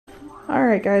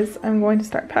Alright guys, I'm going to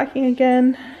start packing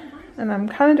again, and I'm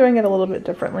kind of doing it a little bit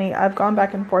differently. I've gone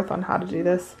back and forth on how to do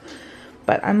this,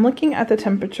 but I'm looking at the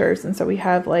temperatures, and so we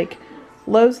have like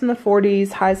lows in the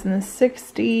 40s, highs in the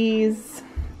 60s,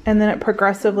 and then it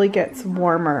progressively gets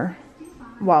warmer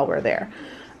while we're there.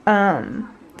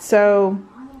 So,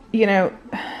 you know,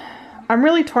 I'm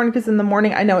really torn because in the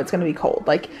morning I know it's going to be cold.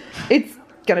 Like, it's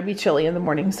going to be chilly in the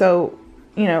morning, so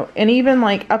you know, and even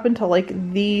like up until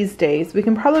like these days, we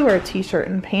can probably wear a t-shirt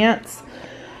and pants.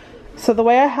 So the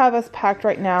way I have us packed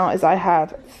right now is I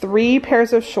have 3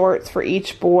 pairs of shorts for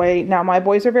each boy. Now my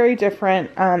boys are very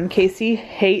different. Casey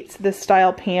hates this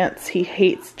style pants. He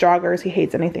hates joggers. He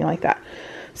hates anything like that.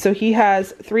 So he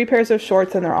has 3 pairs of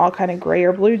shorts, and they're all kind of gray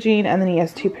or blue jean. And then he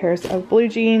has 2 pairs of blue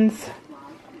jeans.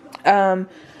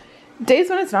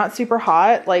 Days when it's not super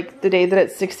hot, like the day that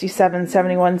it's 67,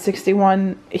 71,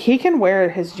 61, he can wear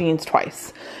his jeans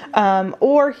twice.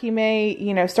 Or he may,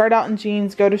 you know, start out in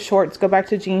jeans, go to shorts, go back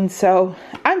to jeans. So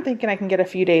I'm thinking I can get a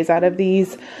few days out of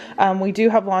these. We do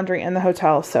have laundry in the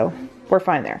hotel, so we're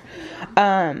fine there.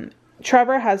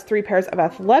 Trevor has 3 pairs of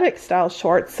athletic style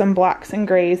shorts, some blacks and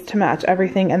grays to match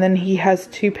everything. And then he has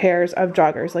 2 pairs of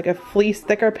joggers, like a fleece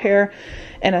thicker pair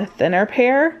and a thinner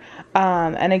pair.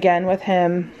 And again, with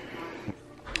him,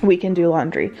 we can do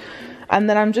laundry. And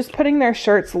then I'm just putting their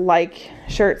shirts like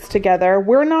shirts together.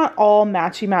 We're not all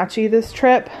matchy this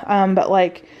trip, but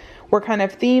like we're kind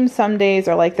of themed some days,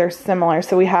 or like they're similar.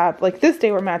 So we have like this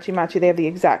day we're matchy. They have the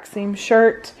exact same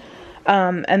shirt.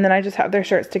 And then I just have their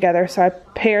shirts together. So I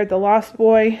paired the Lost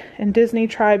Boy and Disney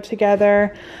Tribe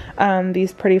together.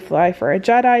 These Pretty Fly for a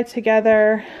Jedi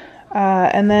together.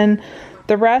 And then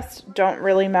the rest don't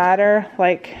really matter.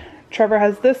 Like Trevor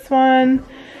has this one.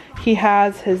 He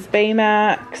has his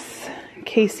Baymax.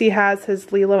 Casey has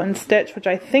his Lilo and Stitch, which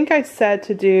I think I said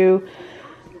to do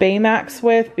Baymax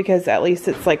with because at least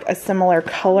it's like a similar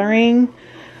coloring.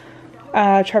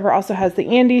 Trevor also has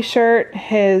the Andy shirt,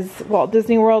 his Walt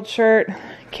Disney World shirt.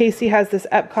 Casey has this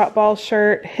Epcot ball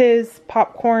shirt, his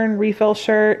popcorn refill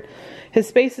shirt, his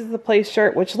Space is the Place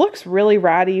shirt, which looks really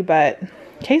ratty, but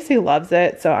Casey loves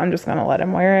it, so I'm just going to let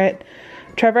him wear it.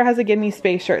 Trevor has a Give Me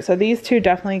Space shirt, so these two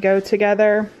definitely go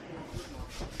together.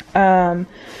 And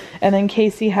then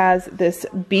Casey has this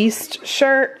Beast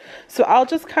shirt. So I'll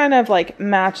just kind of like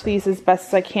match these as best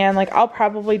as I can. Like I'll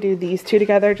probably do these two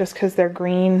together just because they're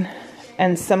green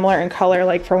and similar in color,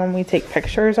 like for when we take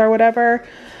pictures or whatever.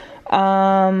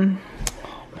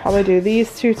 Probably do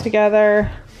these two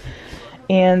together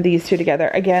and these two together.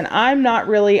 Again, I'm not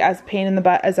really as pain in the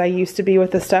butt as I used to be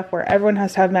with the stuff where everyone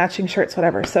has to have matching shirts,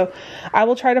 whatever. So I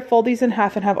will try to fold these in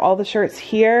half and have all the shirts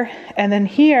here. And then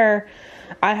here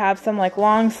I have some like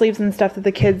long sleeves and stuff that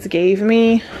the kids gave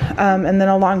me, and then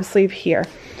a long sleeve here.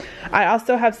 I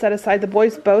also have set aside, the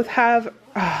boys both have,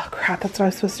 oh crap, that's what I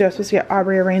was supposed to do. I was supposed to get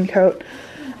Aubrey a raincoat.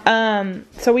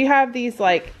 So we have these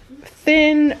like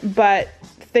thin but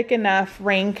thick enough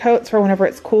raincoats for whenever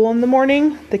it's cool in the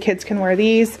morning. The kids can wear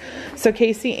these. So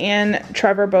Casey and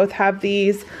Trevor both have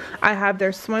these. I have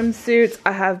their swimsuits.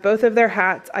 I have both of their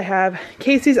hats. I have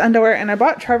Casey's underwear, and I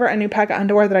bought Trevor a new pack of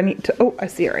underwear that I need to, oh, I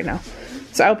see it right now.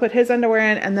 So I'll put his underwear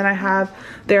in, and then I have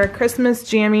their Christmas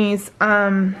jammies.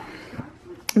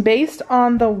 Based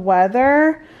on the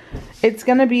weather, it's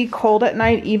gonna be cold at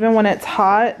night even when it's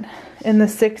hot in the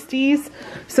 60s.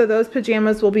 So those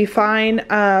pajamas will be fine.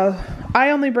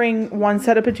 I only bring one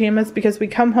set of pajamas because we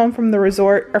come home from the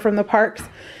resort or from the parks,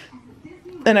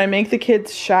 and I make the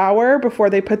kids shower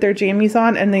before they put their jammies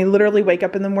on, and they literally wake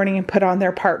up in the morning and put on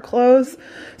their park clothes.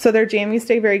 So their jammies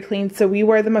stay very clean. So we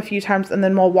wear them a few times and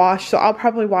then we'll wash. So I'll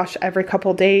probably wash every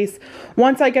couple days.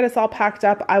 Once I get us all packed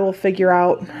up, I will figure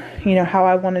out, you know, how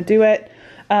I want to do it.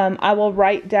 I will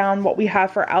write down what we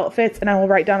have for outfits, and I will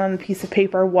write down on a piece of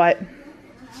paper what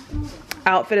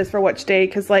outfit is for which day.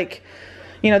 Cause like,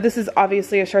 you know, this is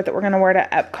obviously a shirt that we're going to wear to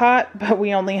Epcot, but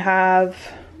we only have,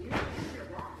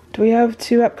 do we have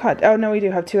 2 Epcot? Oh no, we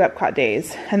do have 2 Epcot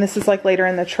days. And this is like later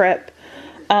in the trip.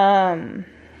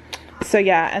 So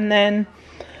yeah, and then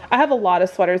I have a lot of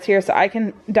sweaters here, so I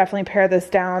can definitely pare this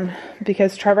down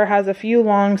because Trevor has a few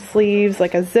long sleeves,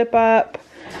 like a zip up,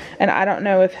 and I don't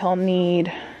know if he'll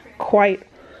need quite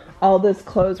all this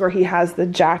clothes where he has the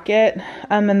jacket.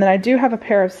 And then I do have a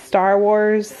pair of Star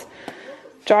Wars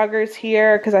joggers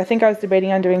here because I think I was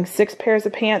debating on doing 6 pairs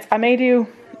of pants. I may do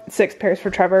 6 pairs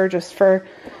for Trevor, just for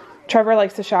Trevor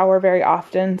likes to shower very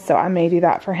often, so I may do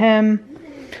that for him.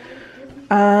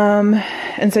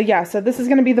 And so yeah, so this is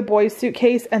going to be the boys'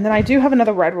 suitcase, and then I do have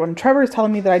another red one. Trevor is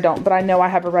telling me that I don't, but I know I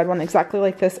have a red one exactly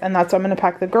like this, and that's what I'm going to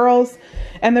pack the girls.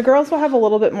 And the girls will have a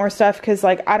little bit more stuff because,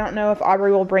 like, I don't know if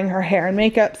Aubrey will bring her hair and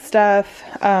makeup stuff.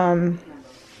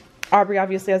 Aubrey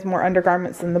obviously has more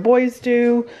undergarments than the boys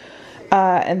do,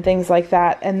 and things like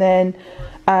that. And then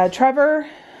Trevor,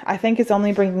 I think, is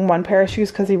only bringing one pair of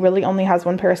shoes because he really only has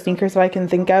one pair of sneakers that I can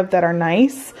think of that are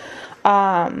nice.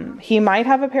 He might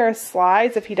have a pair of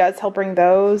slides. If he does, he'll bring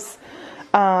those.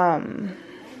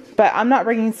 But I'm not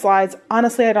bringing slides.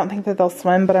 Honestly, I don't think that they'll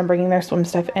swim, but I'm bringing their swim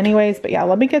stuff anyways. But yeah,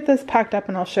 let me get this packed up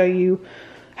and I'll show you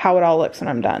how it all looks when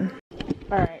I'm done.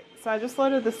 Alright, so I just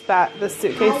loaded this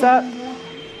suitcase up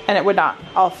and it would not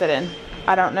all fit in.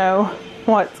 I don't know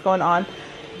what's going on.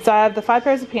 So I have the 5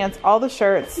 pairs of pants, all the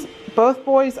shirts, both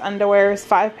boys' underwears,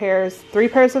 5 pairs, 3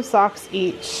 pairs of socks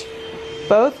each,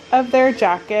 both of their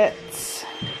jackets.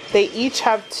 They each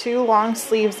have 2 long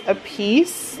sleeves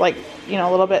apiece, like, you know,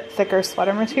 a little bit thicker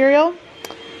sweater material.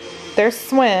 Their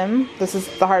swim, this is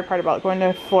the hard part about going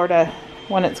to Florida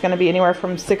when it's going to be anywhere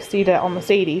from 60 to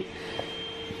almost 80.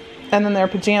 And then their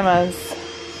pajamas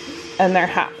and their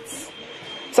hats.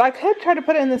 So I could try to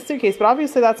put it in this suitcase, but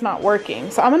obviously that's not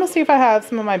working. So I'm going to see if I have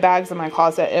some of my bags in my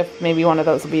closet, if maybe one of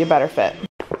those will be a better fit.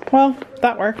 Well,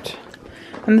 that worked.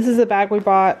 And this is a bag we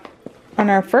bought on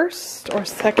our first or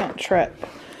second trip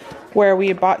where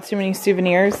we bought too many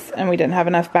souvenirs and we didn't have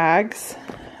enough bags.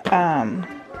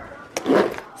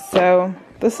 So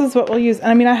this is what we'll use. And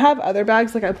I mean, I have other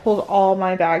bags, like I pulled all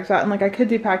my bags out, and like I could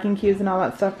do packing cubes and all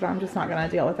that stuff, but I'm just not going to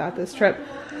deal with that this trip.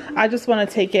 I just want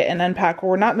to take it and unpack.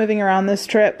 We're not moving around this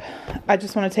trip. I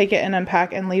just want to take it and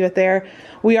unpack and leave it there.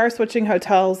 We are switching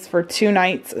hotels for 2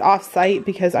 nights off site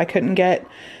because I couldn't get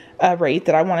a rate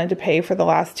that I wanted to pay for the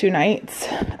last 2 nights,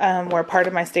 where part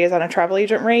of my stay is on a travel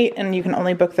agent rate and you can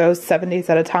only book those 7 days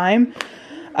at a time.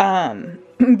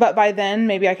 But by then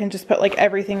maybe I can just put like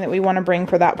everything that we want to bring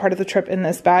for that part of the trip in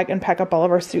this bag and pack up all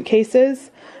of our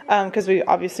suitcases, because we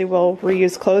obviously will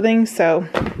reuse clothing. So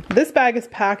this bag is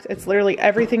packed. It's literally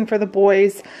everything for the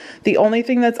boys. The only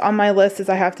thing that's on my list is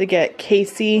I have to get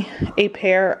Casey a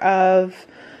package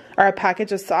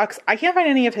of socks. I can't find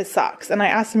any of his socks, and I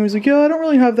asked him, he was like, yeah, I don't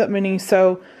really have that many,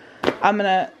 so I'm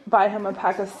gonna buy him a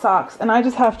pack of socks. And I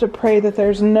just have to pray that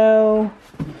there's no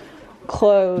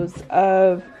clothes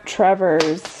of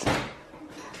Trevor's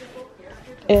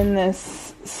in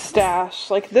this stash.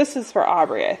 Like, this is for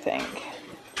Aubrey, I think.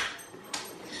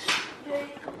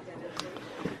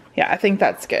 Yeah, I think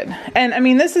that's good. And I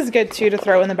mean, this is good too to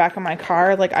throw in the back of my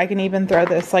car. Like, I can even throw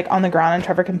this like on the ground and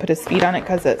Trevor can put his feet on it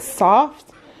because it's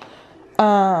soft.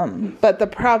 But the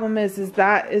problem is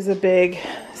that is a big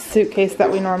suitcase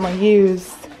that we normally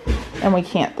use and we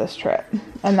can't this trip.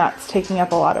 And that's taking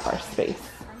up a lot of our space.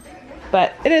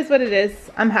 But it is what it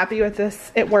is. I'm happy with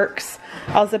this. It works.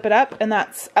 I'll zip it up, and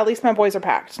that's, at least my boys are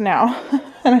packed now.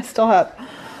 And I still have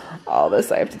all this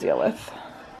I have to deal with.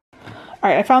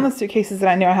 Alright, I found the suitcases that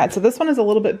I knew I had. So this one is a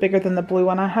little bit bigger than the blue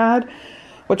one I had,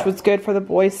 which was good for the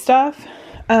boys' stuff.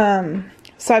 So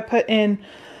I put in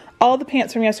all the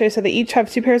pants from yesterday. So they each have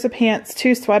 2 pairs of pants,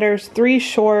 2 sweaters, 3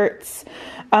 shorts,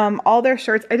 all their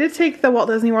shirts. I did take the Walt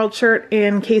Disney World shirt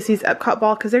and Casey's Epcot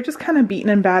ball because they're just kind of beaten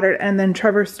and battered. And then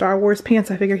Trevor's Star Wars pants,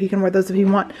 I figure he can wear those if he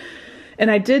wants. And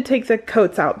I did take the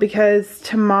coats out because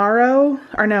tomorrow,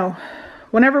 or no,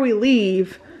 whenever we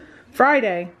leave,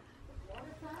 Friday,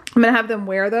 I'm going to have them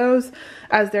wear those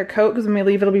as their coat because when we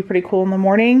leave it'll be pretty cool in the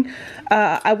morning.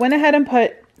 I went ahead and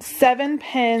put 7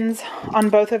 pins on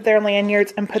both of their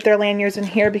lanyards and put their lanyards in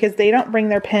here because they don't bring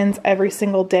their pins every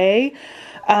single day.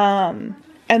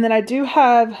 And then I do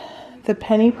have the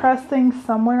penny press thing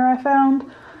somewhere I found.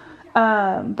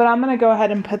 But I'm going to go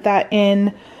ahead and put that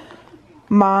in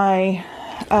my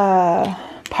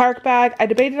park bag. I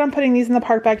debated on putting these in the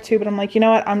park bag too, but I'm like, you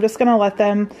know what? I'm just going to let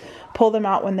them pull them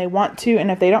out when they want to. And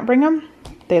if they don't bring them,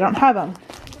 they don't have them.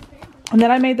 And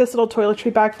then I made this little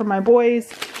toiletry bag for my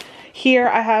boys. Here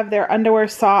I have their underwear,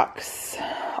 socks,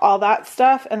 all that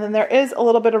stuff. And then there is a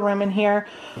little bit of room in here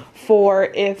for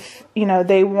if, you know,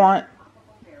 they want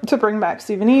to bring back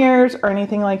souvenirs or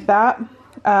anything like that.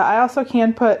 I also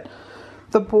can put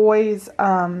the boys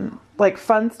like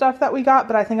fun stuff that we got,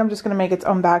 but I think I'm just going to make its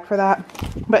own bag for that.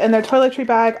 But in their toiletry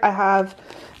bag, I have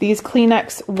these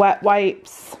Kleenex wet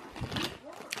wipes,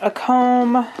 a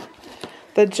comb,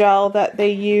 the gel that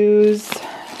they use,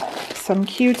 some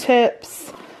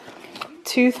Q-tips,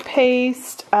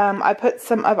 toothpaste. I put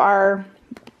some of our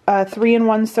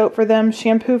 3-in-1 soap for them,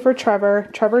 shampoo for Trevor,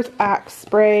 Trevor's Axe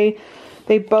spray.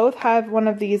 They both have one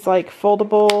of these like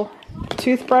foldable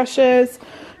toothbrushes,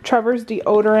 Trevor's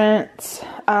deodorant,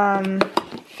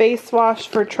 face wash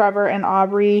for Trevor and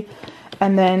Aubrey,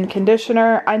 and then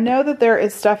conditioner. I know that there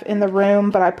is stuff in the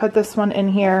room, but I put this one in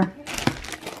here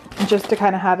just to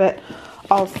kind of have it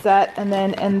all set. And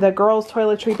then in the girls'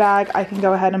 toiletry bag, I can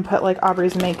go ahead and put like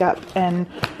Aubrey's makeup and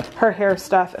her hair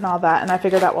stuff and all that. And I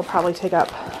figure that will probably take up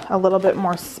a little bit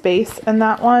more space in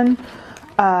that one.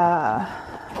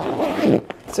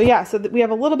 So yeah, so we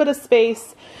have a little bit of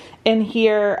space in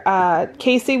here.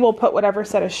 Casey will put whatever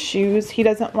set of shoes he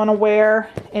doesn't want to wear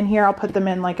in here. I'll put them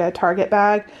in like a Target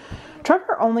bag.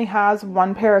 Trevor only has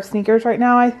one pair of sneakers right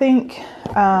now, I think.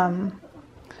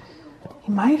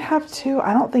 He might have two.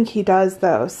 I don't think he does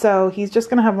though. So he's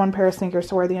just going to have one pair of sneakers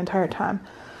to wear the entire time.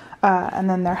 And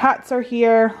then their hats are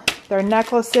here. Their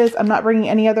necklaces. I'm not bringing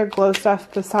any other glow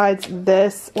stuff besides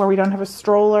this, where we don't have a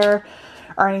stroller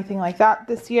or anything like that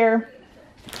this year.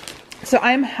 So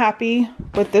I'm happy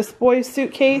with this boy's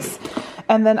suitcase.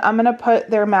 And then I'm going to put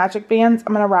their magic bands.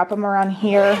 I'm going to wrap them around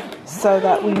here so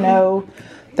that we know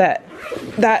that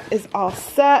that is all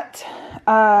set.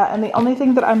 And the only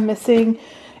thing that I'm missing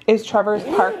is Trevor's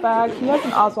park bag. He has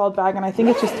an Oswald bag, and I think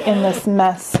it's just in this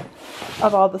mess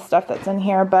of all the stuff that's in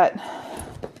here. But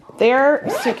their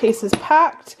suitcase is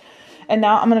packed. And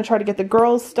now I'm going to try to get the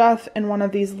girls' stuff in one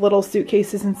of these little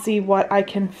suitcases and see what I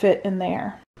can fit in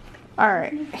there.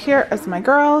 Alright, here is my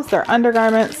girls. Their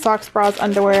undergarments, socks, bras,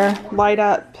 underwear, light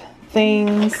up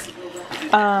things.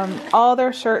 All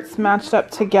their shirts matched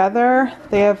up together.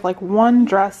 They have like one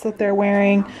dress that they're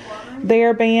wearing.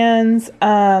 Their bands.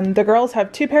 The girls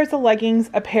have 2 pairs of leggings,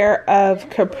 a pair of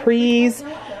capris,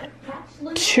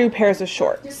 2 pairs of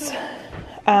shorts.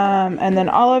 And then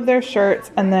all of their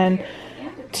shirts, and then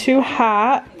 2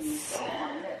 hats.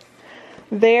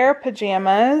 Their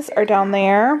pajamas are down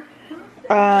there.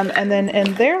 And then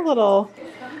in their little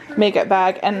makeup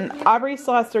bag, and Aubrey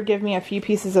still has to give me a few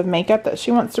pieces of makeup that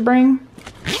she wants to bring.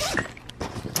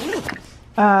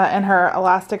 And her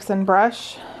elastics and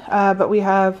brush. But we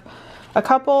have a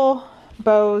couple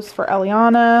bows for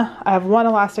Eliana. I have 1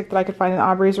 elastic that I could find in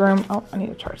Aubrey's room. Oh, I need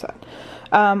to charge that.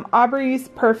 Aubrey's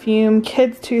perfume,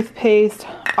 kids toothpaste,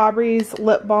 Aubrey's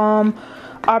lip balm,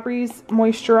 Aubrey's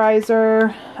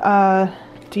moisturizer,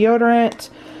 deodorant,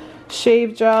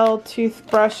 shave gel,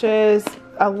 toothbrushes,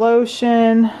 a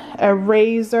lotion, a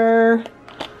razor,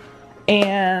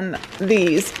 and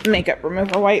these makeup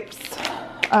remover wipes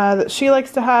that she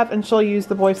likes to have, and she'll use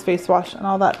the boys' face wash and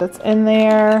all that that's in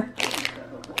there.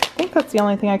 I think that's the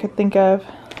only thing I could think of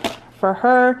for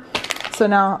her. So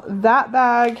now that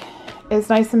bag is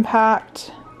nice and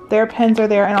packed. Their pins are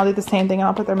there, and I'll do the same thing, and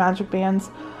I'll put their magic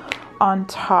bands on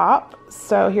top.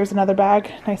 So here's another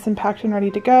bag, nice and packed and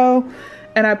ready to go.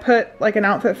 And I put like an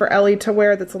outfit for Ellie to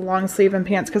wear that's a long sleeve and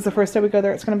pants, because the first day we go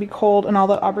there it's going to be cold, and I'll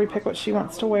let Aubrey pick what she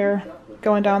wants to wear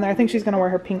going down there. I think she's going to wear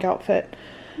her pink outfit.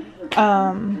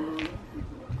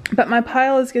 But my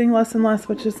pile is getting less and less,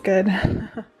 which is good.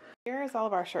 Here's all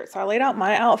of our shirts. So I laid out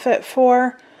my outfit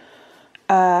for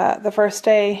the first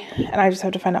day, and I just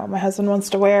have to find out what my husband wants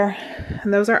to wear.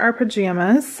 And those are our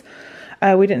pajamas.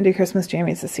 We didn't do Christmas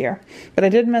jammies this year, but I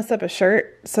did mess up a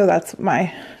shirt, so that's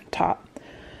my top.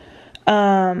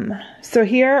 So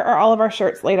here are all of our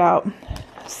shirts laid out.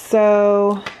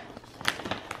 So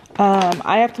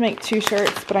I have to make 2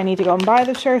 shirts, but I need to go and buy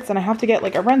the shirts, and I have to get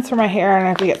like a rinse for my hair, and I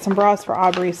have to get some bras for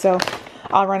Aubrey, so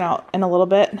I'll run out in a little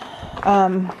bit.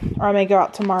 Or I may go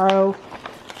out tomorrow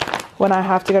when I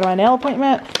have to go to my nail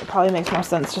appointment. It probably makes more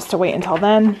sense just to wait until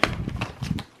then.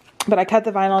 But I cut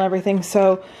the vinyl and everything,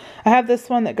 so I have this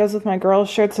one that goes with my girls'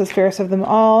 shirt that says fairest of them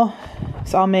all.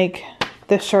 So I'll make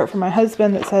this shirt for my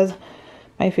husband that says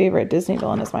my favorite Disney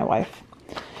villain is my wife.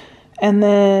 And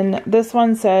then this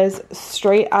one says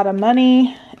straight out of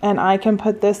money, and I can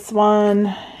put this one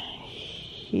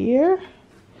here.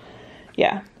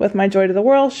 Yeah, with my Joy to the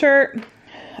World shirt.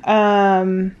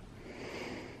 And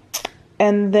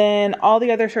then all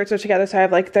the other shirts are together. So I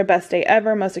have like their best day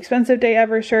ever, most expensive day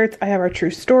ever shirts. I have our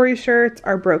true story shirts,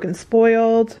 our broken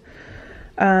spoiled.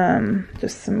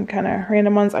 Just some kind of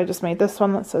random ones. I just made this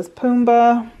one that says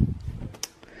Pumbaa.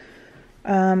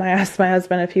 I asked my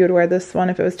husband if he would wear this one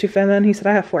if it was too feminine. He said,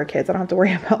 I have 4 kids. I don't have to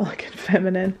worry about looking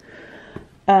feminine.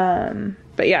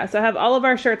 But yeah, so I have all of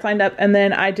our shirts lined up. And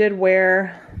then I did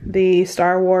wear the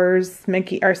Star Wars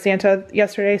Mickey or Santa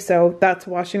yesterday. So that's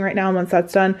washing right now. And once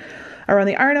that's done, I run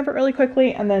the iron of it really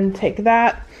quickly and then take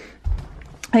that.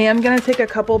 I am going to take a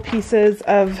couple pieces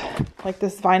of like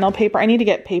this vinyl paper. I need to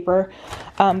get paper,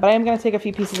 but I am going to take a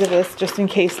few pieces of this just in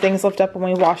case things lift up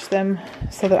when we wash them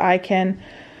so that I can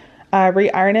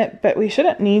re-iron it, but we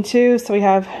shouldn't need to. So we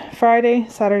have Friday,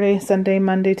 Saturday, Sunday,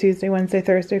 Monday, Tuesday, Wednesday,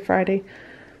 Thursday, Friday,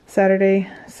 Saturday,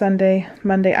 Sunday,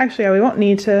 Monday. Actually, we won't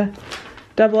need to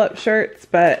double up shirts,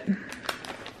 but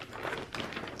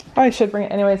I should bring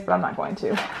it anyways, but I'm not going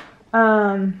to.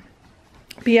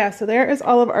 But yeah, so there is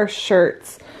all of our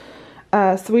shirts.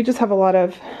 So we just have a lot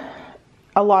of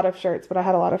shirts, but I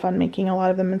had a lot of fun making a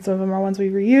lot of them, and some of them are ones we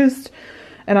reused,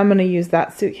 and I'm going to use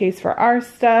that suitcase for our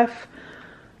stuff.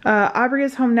 Aubrey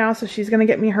is home now, so she's going to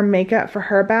get me her makeup for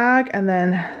her bag, and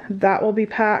then that will be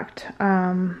packed.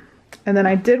 And then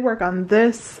I did work on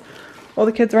this while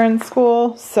the kids were in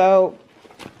school. So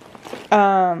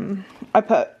I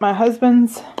put my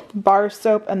husband's bar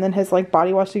soap and then his like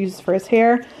body wash he uses for his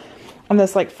hair on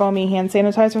this like foamy hand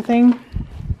sanitizer thing.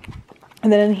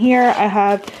 And then in here I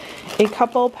have a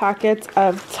couple packets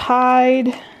of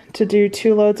Tide to do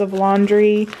 2 loads of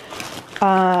laundry.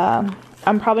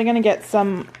 I'm probably going to get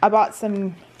some, I bought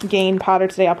some Gain powder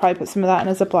today. I'll probably put some of that in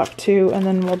a Ziploc too, and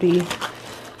then we'll be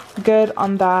good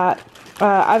on that.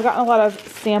 I've gotten a lot of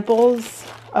samples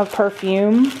of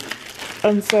perfume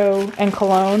and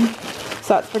cologne.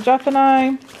 So that's for Jeff and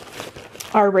I.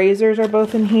 Our razors are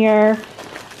both in here.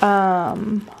 A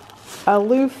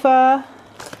loofah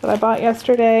that I bought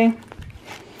yesterday.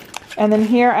 And then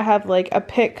here I have like a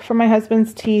pick for my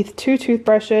husband's teeth, 2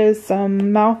 toothbrushes, some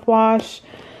mouthwash,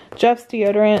 Jeff's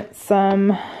deodorant,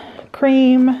 some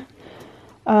cream,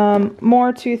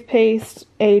 more toothpaste,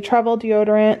 a travel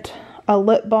deodorant, a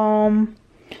lip balm,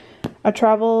 a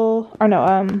travel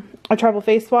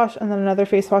face wash, and then another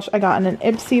face wash I got in an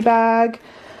Ipsy bag.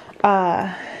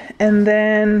 And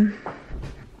then,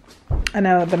 I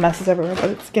know the mess is everywhere,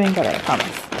 but it's getting better, I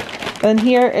promise. Then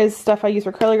here is stuff I use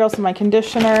for curly girls, so my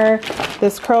conditioner,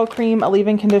 this curl cream, a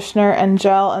leave-in conditioner, and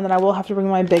gel. And then I will have to bring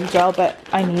my big gel, but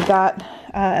I need that.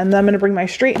 And then I'm going to bring my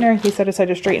straightener in case I decide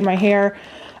to straighten my hair,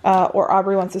 or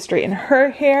Aubrey wants to straighten her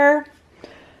hair.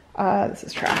 This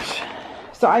is trash.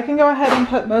 So I can go ahead and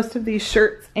put most of these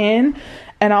shirts in,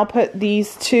 and I'll put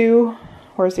these 2,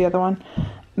 where's the other one?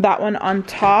 That one on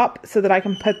top, so that I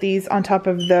can put these on top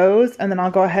of those, and then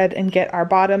I'll go ahead and get our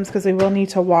bottoms because we will need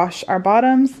to wash our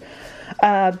bottoms.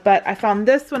 But I found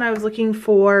this when I was looking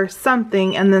for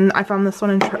something, and then I found this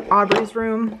one in Aubrey's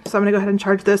room, so I'm gonna go ahead and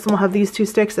charge this, and we'll have these 2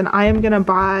 sticks. And I am gonna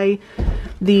buy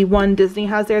the one Disney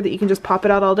has there that you can just pop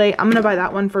it out all day. I'm gonna buy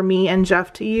that one for me and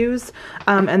Jeff to use,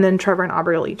 and then Trevor and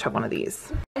Aubrey will each have one of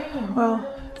these. Well,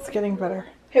 it's getting better.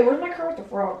 Hey, where's my car with the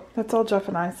frog? That's all Jeff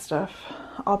and I's stuff,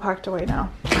 all packed away now.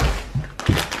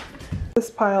 This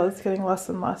pile is getting less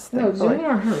and less, thankfully.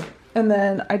 No, her. And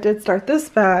then I did start this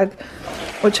bag,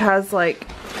 which has like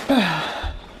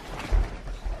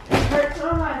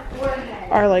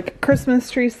our like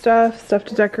Christmas tree stuff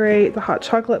to decorate, the hot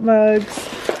chocolate mugs,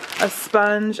 a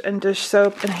sponge and dish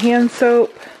soap and hand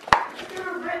soap,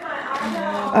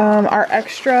 our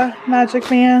extra magic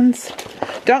bands.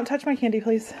 Don't touch my candy,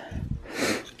 please.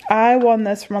 I won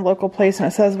this from a local place, and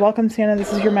it says, "Welcome Santa,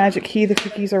 this is your magic key. The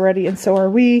cookies are ready and so are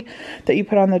we," that you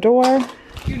put on the door.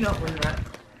 You not win that.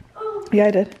 Yeah,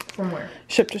 I did. From where?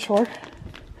 Ship to shore.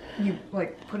 You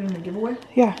like put in the giveaway?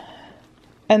 Yeah.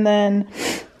 And then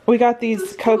we got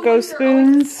these cocoa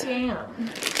spoons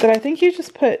that I think you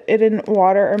just put it in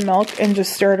water or milk and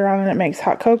just stir it around and it makes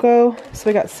hot cocoa. So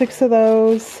we got 6 of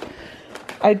those.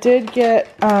 I did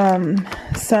get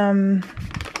some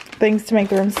things to make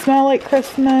the room smell like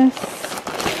Christmas.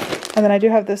 And then I do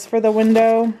have this for the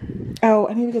window. Oh,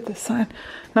 I need to get this sign.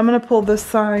 And I'm going to pull this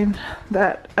sign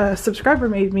that a subscriber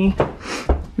made me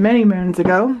many moons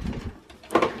ago.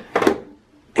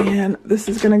 And this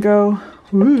is going to go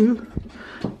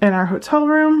in our hotel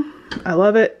room. I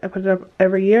love it. I put it up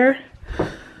every year.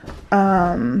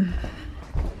 And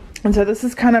so this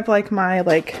is kind of like my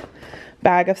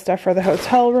bag of stuff for the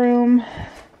hotel room.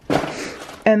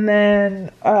 And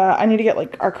then I need to get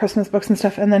like our Christmas books and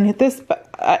stuff. And then this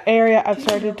area I've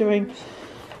started doing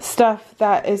stuff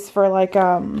that is for like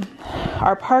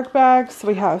our park bags. So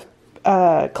we have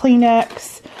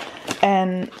Kleenex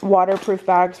and waterproof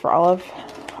bags for all of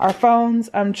our phones.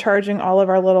 I'm charging all of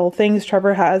our little things.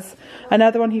 Trevor has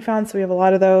another one he found, so we have a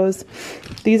lot of those.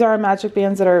 These are our magic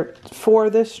bands that are for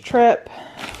this trip.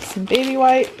 Some baby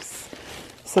wipes,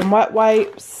 some wet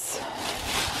wipes.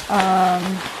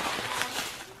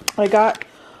 I got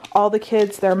all the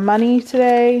kids their money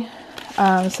today,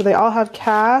 so they all have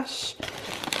cash,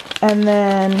 and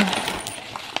then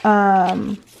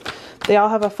they all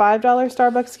have a $5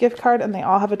 Starbucks gift card, and they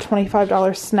all have a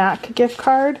 $25 snack gift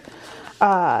card,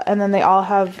 and then they all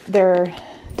have their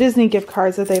Disney gift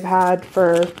cards that they've had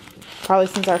for probably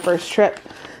since our first trip.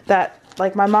 That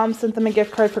like my mom sent them a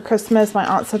gift card for Christmas, my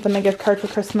aunt sent them a gift card for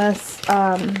Christmas,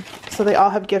 so they all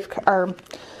have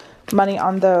money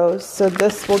on those. So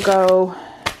this will go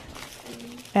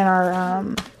in our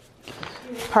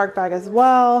park bag as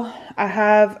well. I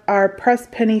have our press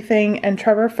penny thing, and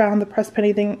Trevor found the press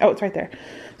penny thing. Oh, it's right there.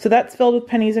 So that's filled with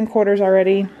pennies and quarters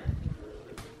already.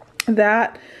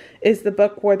 That is the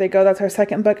book where they go. That's our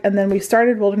second book. And then we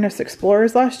started Wilderness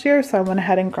Explorers last year, so I went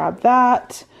ahead and grabbed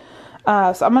that. So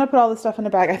I'm going to put all this stuff in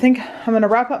a bag. I think I'm going to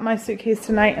wrap up my suitcase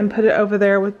tonight and put it over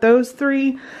there with those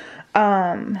three.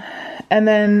 And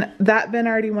then that bin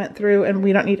already went through, and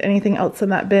we don't need anything else in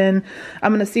that bin.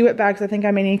 I'm going to see what bags I think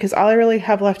I may need, because all I really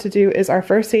have left to do is our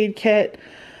first aid kit,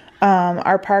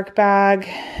 our park bag,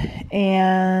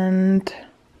 and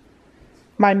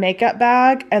my makeup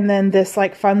bag, and then this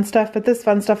like fun stuff. But this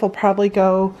fun stuff will probably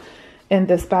go in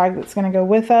this bag that's going to go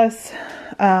with us,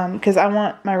 because I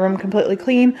want my room completely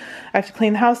clean. I have to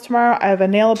clean the house tomorrow. I have a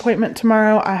nail appointment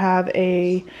tomorrow. I have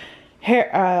a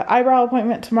eyebrow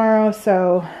appointment tomorrow,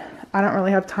 so I don't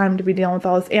really have time to be dealing with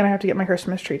all this, and I have to get my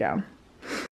Christmas tree down.